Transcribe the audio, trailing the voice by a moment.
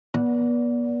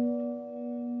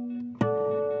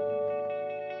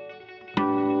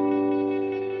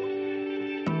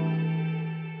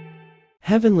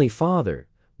Heavenly Father,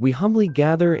 we humbly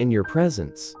gather in your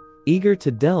presence, eager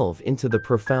to delve into the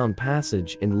profound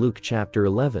passage in Luke chapter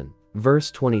 11,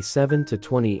 verse 27 to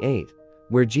 28,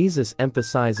 where Jesus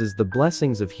emphasizes the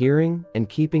blessings of hearing and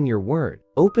keeping your word.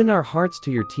 Open our hearts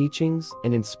to your teachings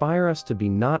and inspire us to be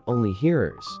not only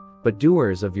hearers, but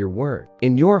doers of your word.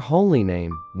 In your holy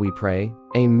name, we pray.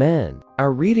 Amen.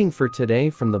 Our reading for today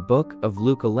from the book of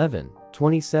Luke 11,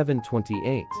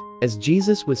 27-28. As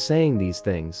Jesus was saying these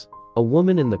things, a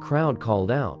woman in the crowd called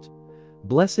out,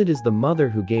 "Blessed is the mother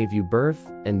who gave you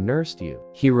birth and nursed you."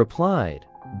 He replied,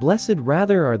 "Blessed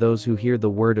rather are those who hear the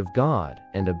word of God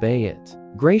and obey it."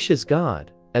 Gracious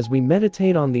God, as we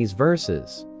meditate on these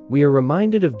verses, we are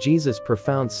reminded of Jesus'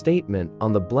 profound statement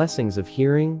on the blessings of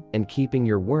hearing and keeping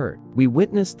your word. We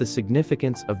witness the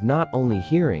significance of not only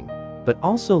hearing, but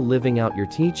also living out your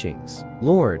teachings.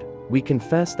 Lord, we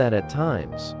confess that at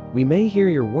times, we may hear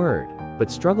your word, but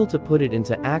struggle to put it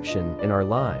into action in our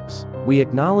lives. We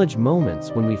acknowledge moments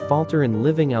when we falter in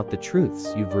living out the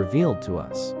truths you've revealed to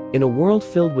us. In a world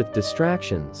filled with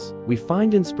distractions, we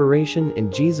find inspiration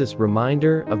in Jesus'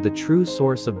 reminder of the true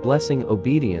source of blessing: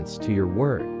 obedience to your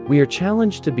word. We are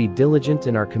challenged to be diligent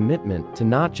in our commitment to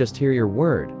not just hear your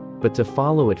word, but to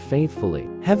follow it faithfully.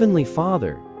 Heavenly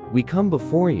Father, we come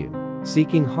before you,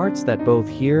 seeking hearts that both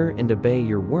hear and obey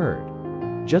your word.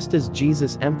 Just as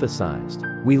Jesus emphasized,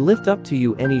 we lift up to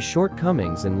you any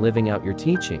shortcomings in living out your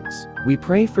teachings. We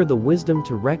pray for the wisdom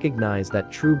to recognize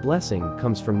that true blessing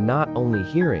comes from not only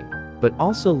hearing, but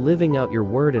also living out your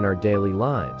word in our daily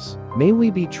lives. May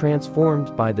we be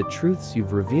transformed by the truths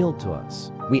you've revealed to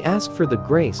us. We ask for the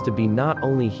grace to be not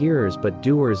only hearers but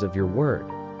doers of your word,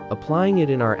 applying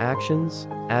it in our actions,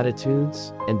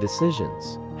 attitudes, and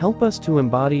decisions. Help us to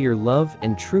embody your love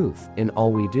and truth in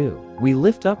all we do. We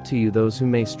lift up to you those who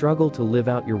may struggle to live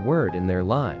out your word in their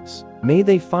lives. May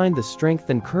they find the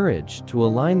strength and courage to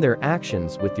align their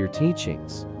actions with your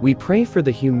teachings. We pray for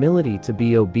the humility to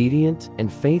be obedient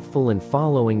and faithful in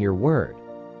following your word,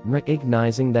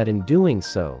 recognizing that in doing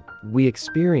so, we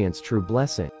experience true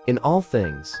blessing. In all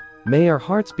things, may our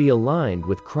hearts be aligned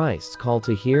with Christ's call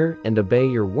to hear and obey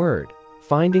your word,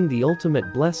 finding the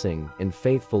ultimate blessing in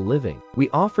faithful living. We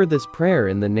offer this prayer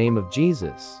in the name of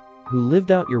Jesus, who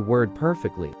lived out your word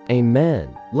perfectly. Amen.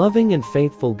 Loving and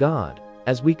faithful God,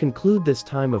 as we conclude this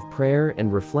time of prayer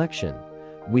and reflection,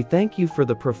 we thank you for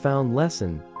the profound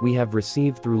lesson we have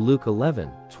received through Luke 11,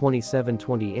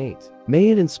 27-28.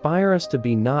 May it inspire us to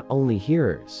be not only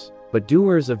hearers, but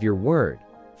doers of your word,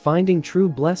 finding true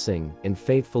blessing in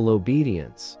faithful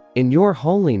obedience. In your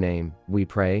holy name, we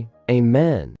pray.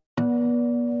 Amen.